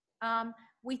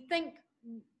 We think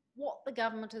what the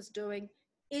government is doing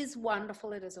is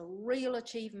wonderful. It is a real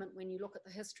achievement when you look at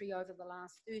the history over the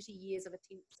last 30 years of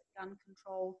attempts at gun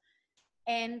control.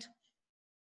 And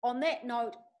on that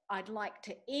note, I'd like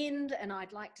to end, and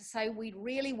I'd like to say we'd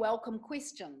really welcome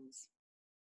questions.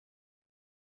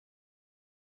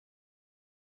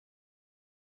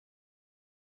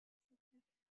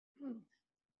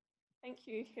 Thank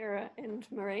you, Hera and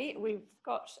Marie. We've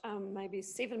got maybe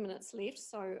 7 minutes left,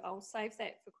 so I'll save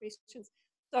that for questions.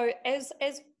 So as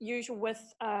usual with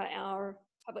our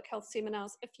public health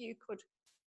seminars, if you could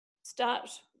start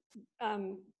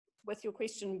with your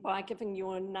question by giving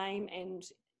your name and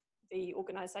the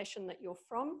organisation that you're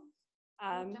from.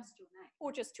 Or just your name.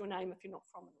 Or just your name if you're not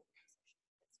from an organisation,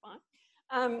 that's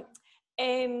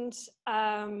fine.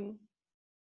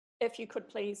 If you could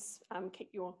please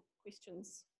keep your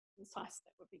questions concise,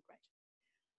 that would be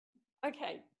great.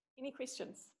 Okay, any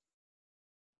questions?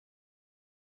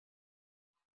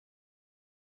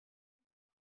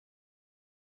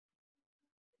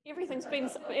 Everything's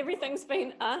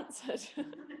been answered.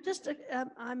 Just,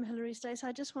 I'm Hilary Stace.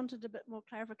 I just wanted a bit more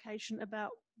clarification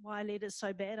about why lead is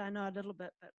so bad. I know a little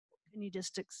bit, but can you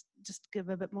just give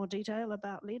a bit more detail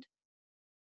about lead?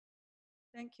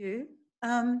 Thank you.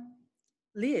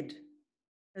 Lead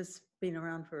has been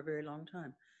around for a very long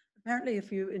time. Apparently,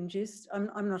 if you ingest,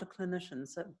 I'm not a clinician,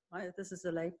 so this is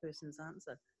a layperson's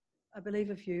answer. I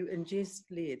believe if you ingest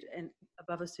lead and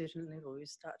above a certain level, you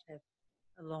start to have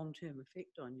a long-term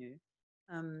effect on you.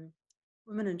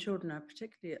 Women and children are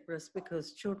particularly at risk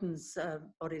because children's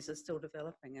bodies are still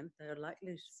developing and they are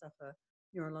likely to suffer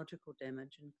neurological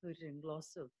damage, including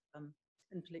loss of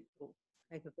intellectual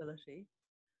capability.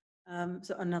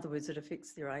 So in other words, it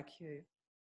affects their IQ.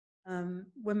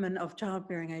 Women of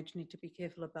childbearing age need to be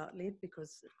careful about lead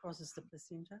because it crosses the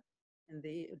placenta and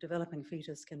the developing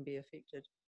fetus can be affected.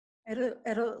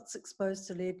 Adults exposed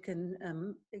to lead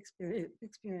can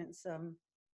experience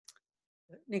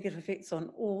negative effects on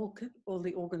all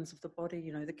the organs of the body,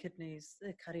 you know, the kidneys,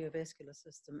 the cardiovascular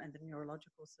system, and the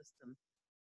neurological system.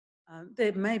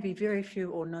 There may be very few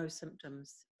or no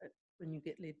symptoms when you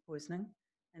get lead poisoning,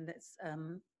 and that's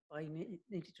why you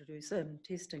need to do some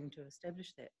testing to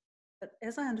establish that. But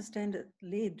as I understand it,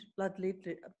 lead in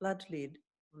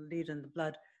the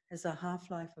blood has a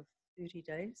half-life of 30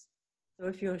 days. So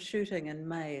if you're shooting in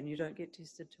May and you don't get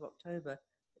tested to October,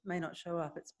 it may not show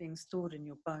up. It's being stored in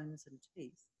your bones and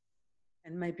teeth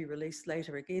and may be released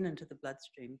later again into the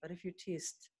bloodstream. But if you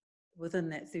test within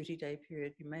that 30-day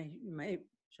period, you may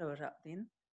show it up then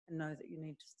and know that you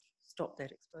need to stop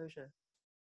that exposure.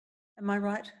 Am I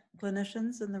right,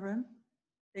 clinicians in the room?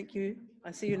 Thank you.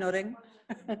 I see you nodding.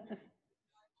 No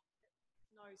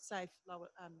safe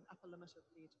lower upper limit of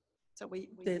lead. So we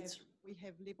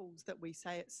have levels that we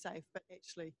say it's safe, but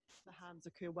actually the harms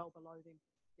occur well below them.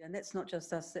 Yeah, and that's not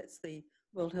just us, that's the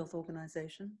World Health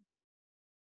Organization.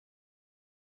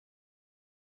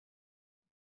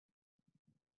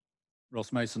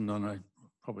 Ross Mason, and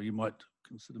probably you might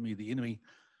consider me the enemy.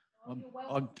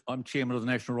 I'm chairman of the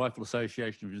National Rifle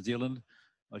Association of New Zealand.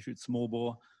 I shoot small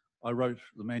bore. I wrote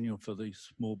the manual for the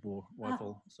small bore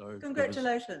rifle. So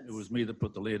congratulations. It was me that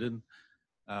put the lead in.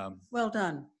 Well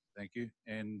done. Thank you.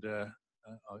 And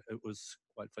it was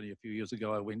quite funny. A few years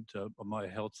ago, I went, my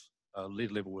health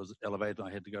lead level was elevated. I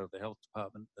had to go to the health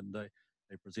department, and they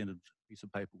presented a piece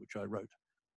of paper which I wrote,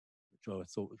 which I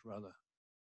thought was rather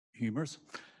humorous.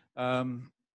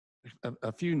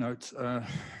 A few notes.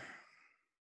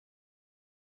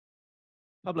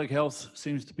 Public health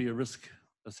seems to be a risk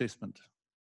assessment,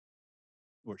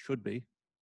 or it should be.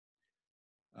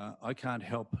 I can't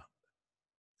help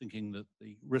thinking that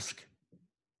the risk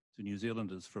to New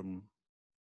Zealanders from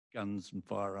guns and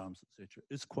firearms, etc.,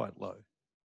 is quite low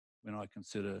when I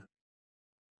consider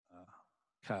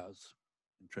cars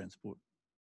and transport.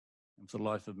 And for the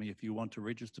life of me, if you want to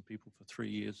register people for 3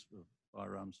 years, for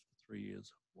firearms for 3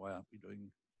 years, why aren't we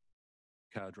doing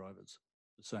car drivers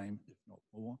the same, if not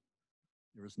more.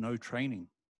 There is no training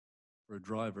for a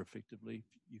driver effectively.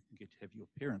 You can have your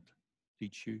parent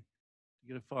teach you. To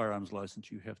get a firearms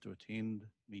license, you have to attend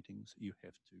meetings, you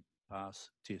have to pass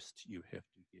tests, you have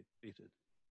to get vetted.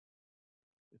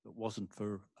 If it wasn't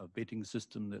for a vetting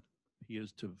system that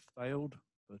appears to have failed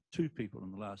for 2 people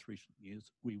in the last recent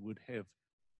years, we would have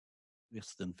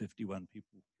less than 51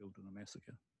 people killed in a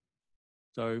massacre.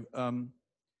 So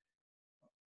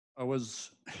I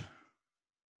was,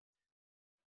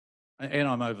 and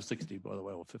I'm over 60, by the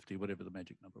way, or 50, whatever the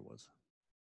magic number was.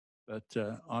 But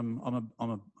I'm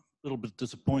a little bit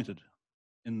disappointed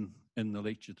in the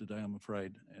lecture today, I'm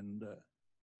afraid, and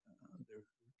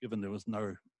given there was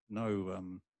no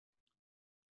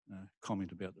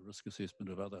comment about the risk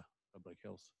assessment of other public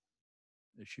health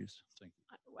issues. Thank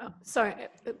you. Well, sorry,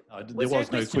 there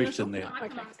was no question there. I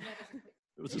can Okay. answer that as a quick-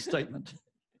 It was a statement.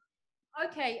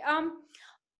 Okay.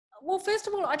 Well, first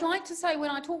of all, I'd like to say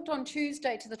when I talked on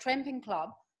Tuesday to the Tramping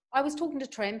Club, I was talking to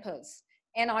trampers,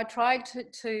 and I tried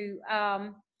to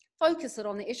focus it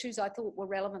on the issues I thought were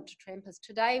relevant to trampers.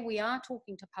 Today, we are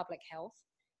talking to public health,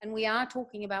 and we are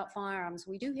talking about firearms.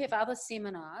 We do have other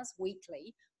seminars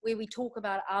weekly where we talk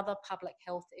about other public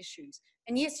health issues.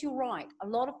 And yes, you're right, a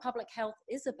lot of public health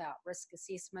is about risk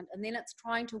assessment, and then it's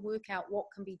trying to work out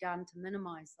what can be done to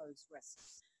minimise those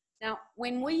risks. Now,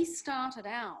 when we started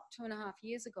out 2.5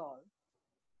 years ago,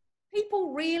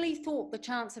 people really thought the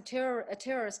chance of a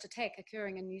terrorist attack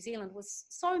occurring in New Zealand was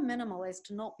so minimal as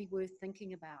to not be worth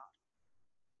thinking about.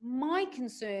 My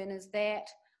concern is that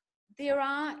there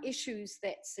are issues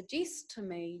that suggest to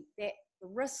me that the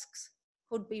risks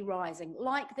could be rising,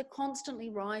 like the constantly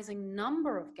rising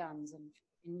number of guns in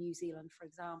New Zealand, for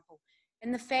example,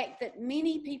 and the fact that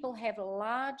many people have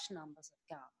large numbers of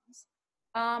guns,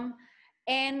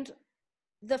 and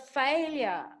the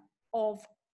failure of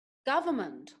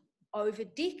government over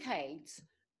decades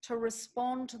to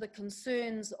respond to the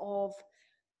concerns of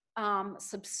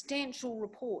substantial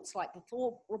reports like the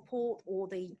Thorpe report or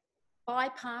the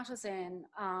bipartisan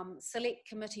select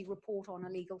committee report on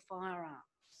illegal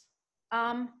firearms.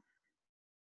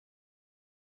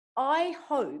 I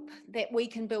hope that we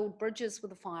can build bridges with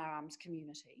the firearms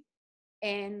community,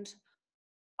 and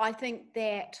I think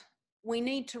that we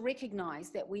need to recognise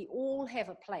that we all have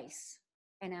a place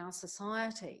in our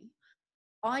society.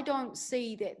 I don't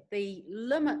see that the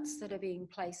limits that are being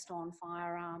placed on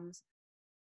firearms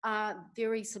are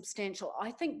very substantial.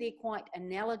 I think they're quite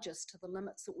analogous to the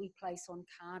limits that we place on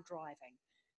car driving.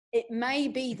 It may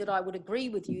be that I would agree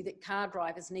with you that car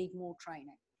drivers need more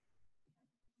training.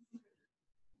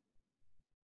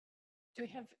 Do we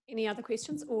have any other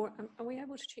questions, or are we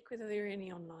able to check whether there are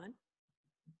any online?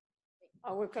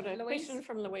 Oh, we've got a question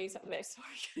from Louise up there. Sorry.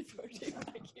 Thank you.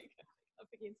 Up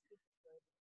against it.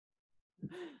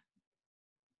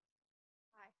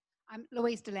 I'm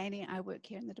Louise Delaney. I work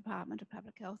here in the Department of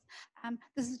Public Health.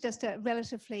 This is just a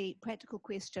relatively practical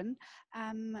question.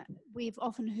 We've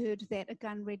often heard that a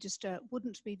gun register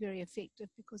wouldn't be very effective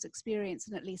because experience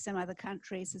in at least some other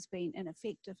countries has been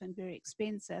ineffective and very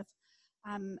expensive.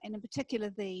 And in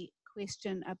particular, the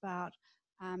question about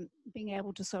being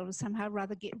able to sort of somehow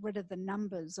rather get rid of the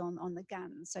numbers on the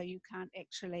gun, so you can't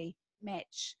actually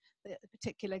match the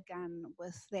particular gun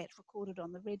with that recorded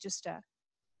on the register.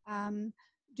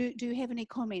 Do you have any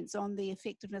comments on the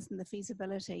effectiveness and the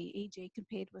feasibility, e.g.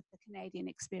 compared with the Canadian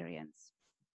experience?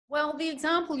 Well, the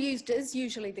example used is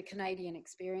usually the Canadian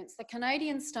experience. The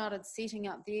Canadians started setting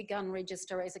up their gun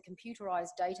register as a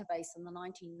computerised database in the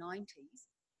 1990s.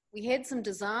 We had some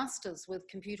disasters with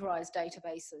computerised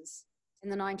databases in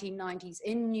the 1990s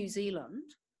in New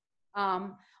Zealand.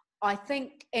 I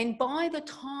think, and by the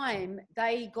time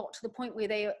they got to the point where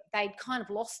they'd kind of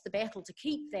lost the battle to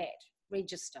keep that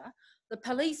register, the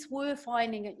police were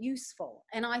finding it useful.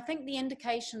 And I think the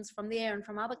indications from there and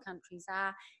from other countries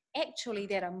are actually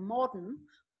that a modern,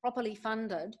 properly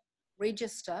funded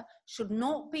register should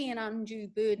not be an undue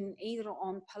burden either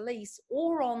on police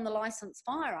or on the licensed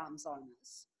firearms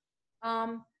owners.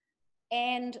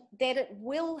 And that it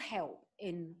will help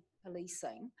in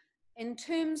policing. In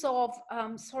terms of,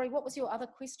 sorry, what was your other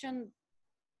question?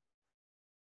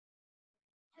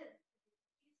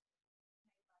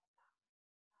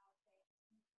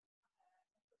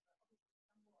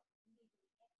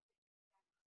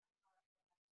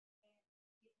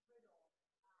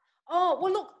 Oh,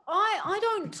 well, look,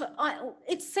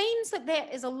 it seems that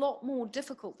that is a lot more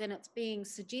difficult than it's being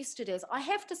suggested as. I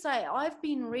have to say, I've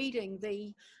been reading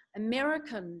the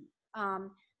American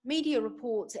media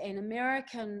reports and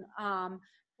American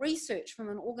research from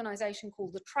an organisation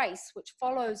called The Trace, which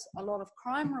follows a lot of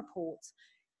crime reports.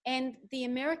 And the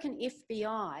American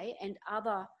FBI and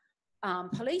other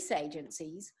police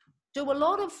agencies do a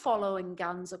lot of following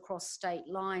guns across state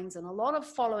lines and a lot of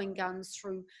following guns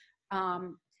through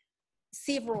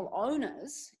several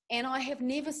owners, and I have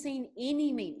never seen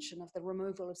any mention of the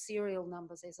removal of serial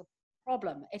numbers as a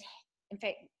problem. In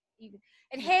fact,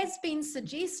 it has been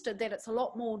suggested that it's a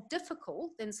lot more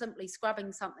difficult than simply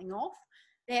scrubbing something off,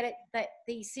 that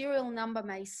the serial number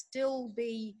may still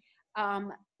be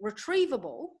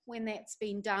retrievable when that's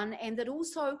been done, and that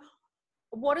also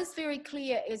what is very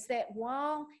clear is that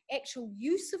while actual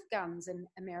use of guns in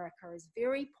America is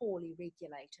very poorly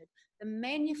regulated, the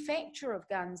manufacture of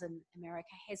guns in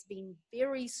America has been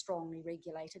very strongly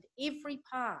regulated. Every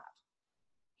part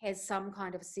has some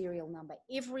kind of serial number.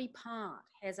 Every part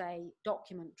has a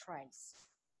document trail.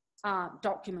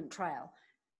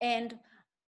 And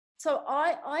so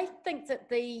I think that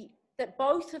that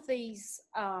both of these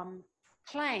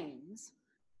claims,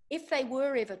 if they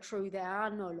were ever true, they are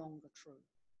no longer true.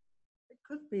 It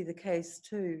could be the case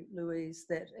too, Louise,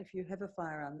 that if you have a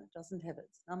firearm that doesn't have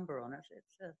its number on it,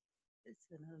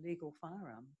 it's an illegal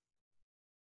firearm.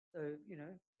 So, you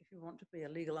know, if you want to be a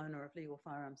legal owner of legal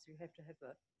firearms, you have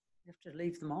to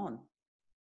leave them on.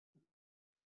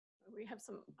 We have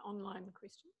some online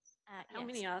questions. How yes.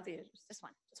 many are there? Just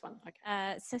one. Just one,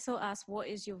 okay. Cecil asked, what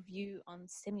is your view on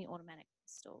semi-automatic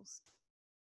pistols?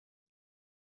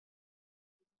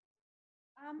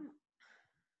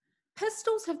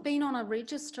 Pistols have been on a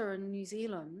register in New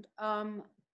Zealand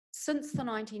since the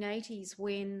 1980s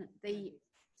when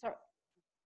sorry.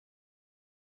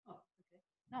 Oh, okay.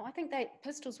 No, I think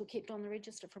pistols were kept on the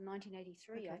register from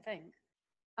 1983, okay. I think.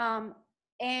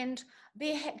 And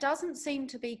there doesn't seem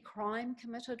to be crime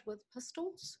committed with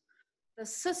pistols. The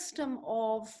system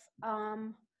of,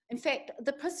 in fact,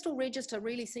 the pistol register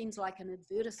really seems like an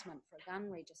advertisement for a gun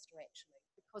register, actually,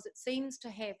 because it seems to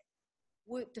have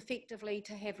worked effectively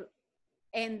to have,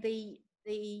 and the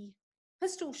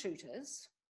pistol shooters,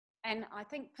 and I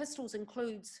think pistols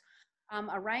includes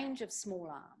a range of small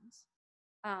arms.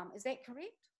 Is that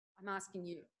correct? I'm asking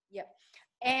you. Yep.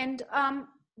 And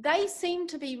they seem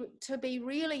to be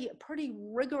really pretty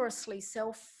rigorously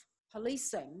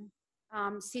self-policing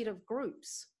set of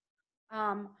groups.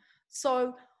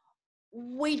 So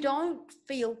we don't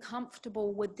feel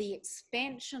comfortable with the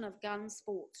expansion of gun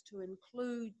sports to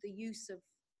include the use of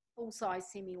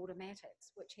full-size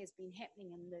semi-automatics, which has been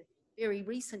happening in the very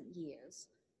recent years.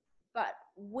 But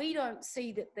we don't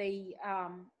see that the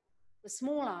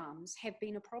small arms have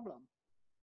been a problem.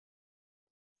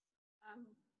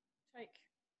 Take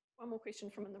one more question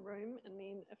from in the room, and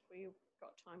then if we've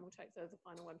got time, we'll take the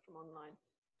final one from online.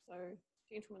 So,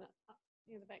 gentleman up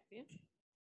near the back there.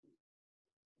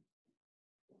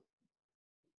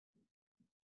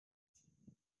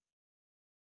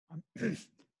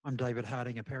 I'm David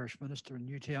Harding, a parish minister in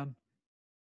Newtown.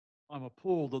 I'm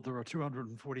appalled that there are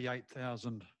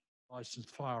 248,000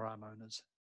 licensed firearm owners.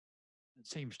 It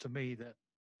seems to me that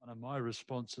one of my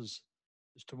responses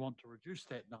is to want to reduce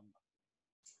that number of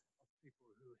people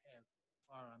who have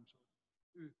firearms,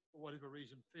 who, for whatever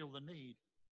reason, feel the need,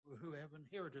 or who have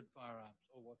inherited firearms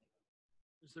or whatever.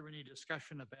 Is there any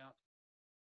discussion about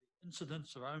the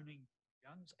incidence of owning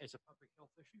guns as a public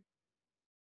health issue?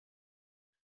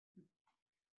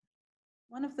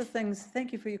 One of the things,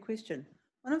 thank you for your question.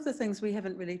 One of the things we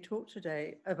haven't really talked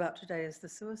about today is the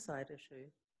suicide issue.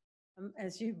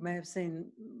 As you may have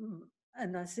seen,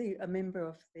 and I see a member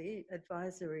of the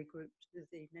advisory group to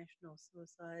the National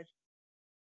Suicide.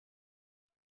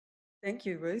 Thank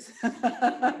you, Ruth,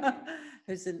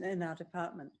 who's in our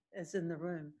department, is in the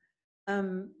room.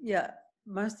 Yeah,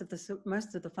 most of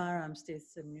the firearms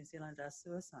deaths in New Zealand are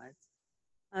suicides,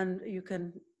 and you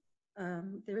can.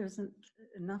 There isn't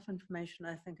enough information,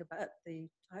 I think, about the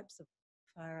types of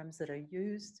firearms that are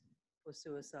used for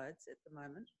suicides at the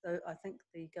moment. So I think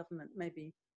the government may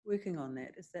be working on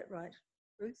that. Is that right,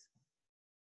 Ruth?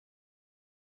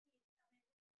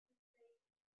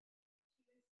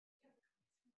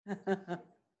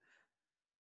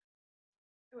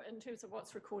 In terms of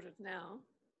what's recorded now,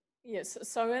 yes.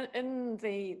 So in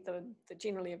the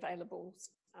generally available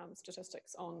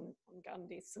statistics on gun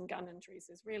deaths and gun injuries,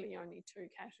 there's really only two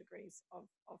categories of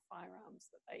firearms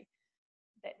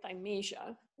that they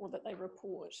measure or that they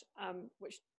report,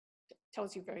 which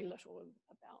tells you very little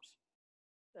about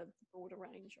the broader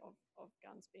range of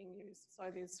guns being used. So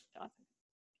there's, I think,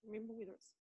 remember whether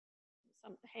it's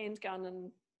some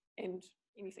handgun and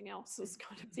anything else is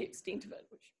kind of the extent of it,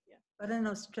 which, yeah. But in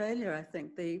Australia, I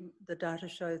think the data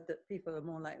showed that people are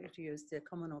more likely to use their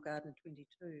common or garden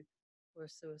 22 for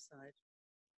suicide.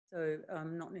 So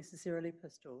not necessarily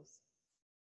pistols.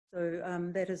 So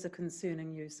that is a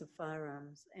concerning use of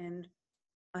firearms. And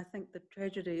I think the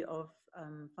tragedy of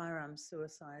firearms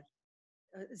suicide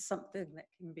is something that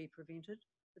can be prevented.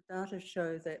 The data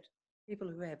show that people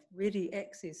who have ready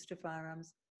access to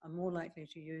firearms are more likely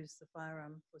to use the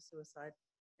firearm for suicide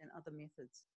than other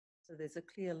methods. So there's a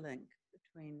clear link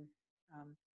between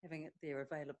having it there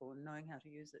available and knowing how to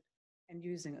use it and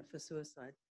using it for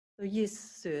suicide. So yes,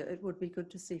 sir, it would be good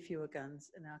to see fewer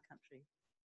guns in our country.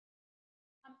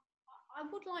 I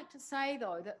would like to say,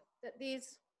 though, that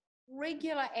there's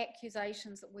regular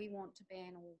accusations that we want to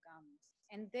ban all guns,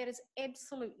 and that is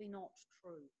absolutely not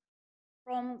true.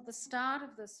 From the start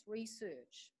of this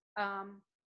research,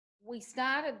 we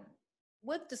started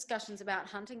with discussions about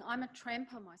hunting. I'm a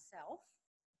tramper myself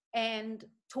and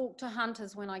talk to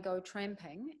hunters when I go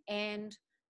tramping, and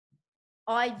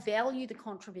I value the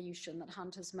contribution that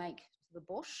hunters make to the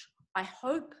bush. I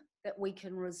hope that we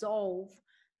can resolve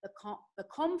the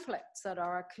conflicts that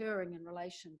are occurring in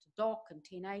relation to DOC and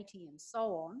 1080 and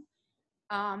so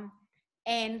on,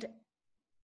 and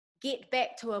get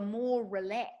back to a more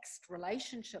relaxed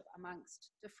relationship amongst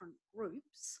different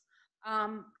groups.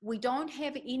 We don't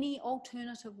have any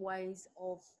alternative ways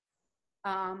of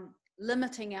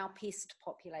limiting our pest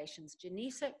populations.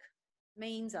 Genetic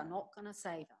means are not going to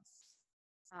save us,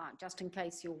 just in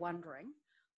case you're wondering.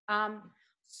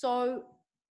 So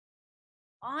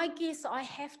I guess I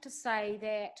have to say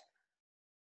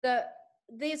that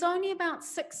there's only about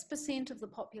 6% of the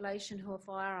population who are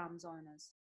firearms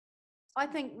owners. I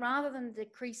think rather than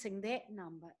decreasing that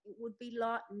number, it would be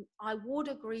like, I would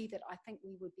agree that I think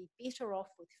we would be better off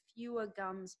with fewer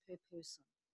guns per person.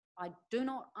 I do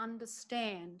not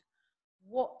understand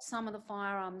what some of the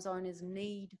firearms owners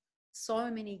need so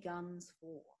many guns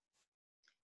for.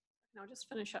 And I'll just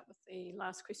finish up with the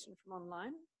last question from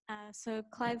online. So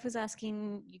Clive was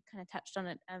asking, you kind of touched on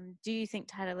it, do you think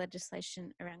tighter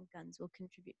legislation around guns will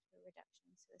contribute to a reduction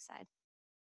in suicide?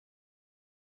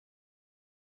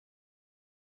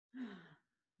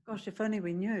 Gosh, if only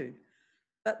we knew.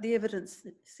 But the evidence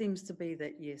seems to be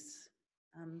that yes.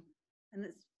 And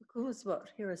it's because what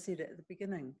Hera said at the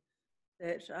beginning,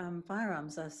 that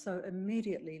firearms are so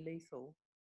immediately lethal.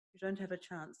 You don't have a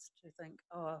chance to think,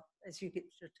 oh, as you get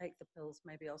to take the pills,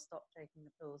 maybe I'll stop taking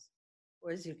the pills. Or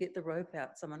as you get the rope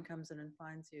out, someone comes in and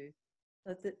finds you.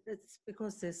 So it's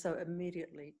because they're so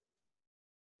immediately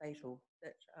fatal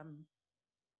that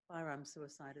firearm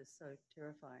suicide is so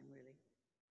terrifying, really.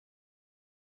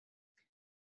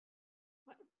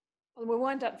 Well, we'll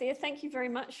wind up there. Thank you very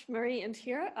much, Marie and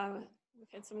Hera. We've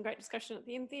had some great discussion at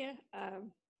the end there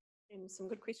and some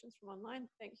good questions from online.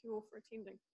 Thank you all for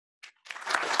attending.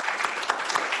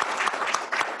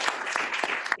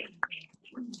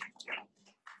 Thank you.